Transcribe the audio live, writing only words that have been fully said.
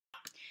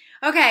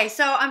Okay,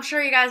 so I'm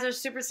sure you guys are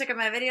super sick of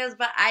my videos,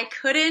 but I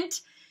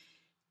couldn't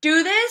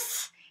do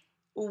this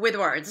with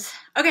words.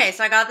 Okay,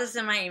 so I got this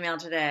in my email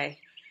today.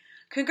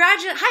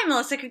 Hi,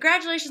 Melissa.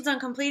 Congratulations on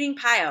completing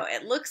PiYo.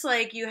 It looks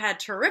like you had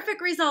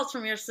terrific results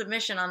from your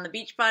submission on the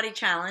Beachbody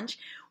Challenge.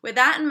 With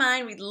that in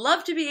mind, we'd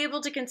love to be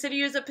able to consider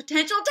you as a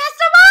potential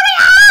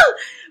testimonial!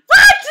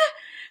 What?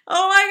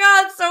 Oh my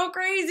God, so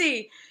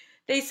crazy.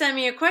 They sent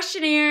me a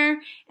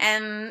questionnaire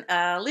and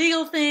a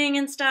legal thing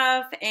and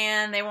stuff,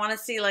 and they want to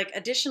see like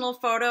additional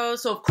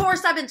photos. So of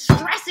course I've been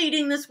stress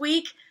eating this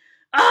week.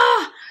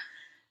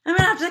 I'm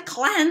gonna have to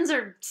cleanse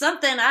or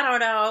something, I don't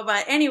know.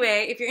 But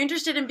anyway, if you're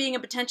interested in being a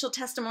potential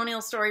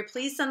testimonial story,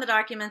 please send the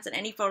documents and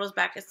any photos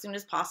back as soon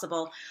as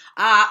possible.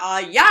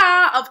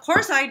 Yeah, of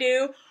course I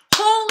do.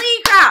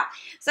 Holy crap.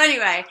 So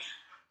anyway,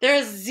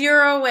 there's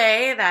zero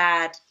way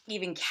that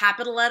even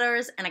capital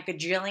letters and a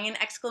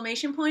gajillion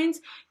exclamation points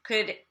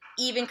could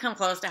even come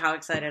close to how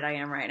excited I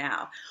am right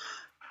now.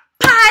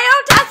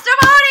 PiYo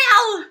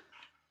testimonial!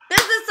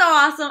 This is so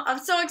awesome. I'm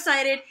so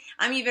excited.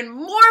 I'm even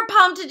more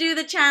pumped to do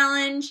the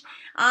challenge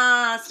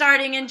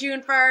starting in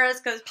June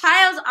 1st because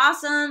PiYo's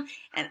awesome.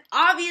 And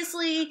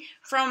obviously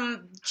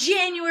from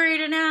January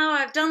to now,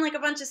 I've done like a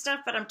bunch of stuff,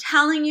 but I'm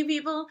telling you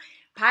people,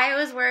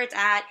 PiYo is where it's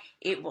at.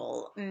 It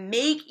will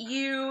make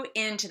you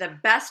into the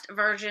best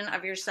version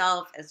of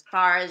yourself as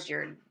far as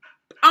your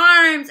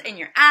arms and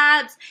your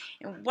abs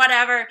and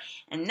whatever.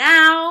 And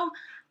now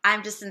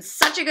I'm just in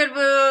such a good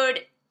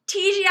mood.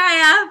 TGIF.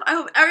 I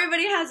hope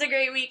everybody has a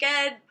great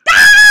weekend.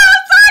 Ah,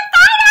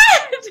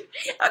 I'm so excited!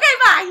 Okay,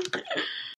 bye.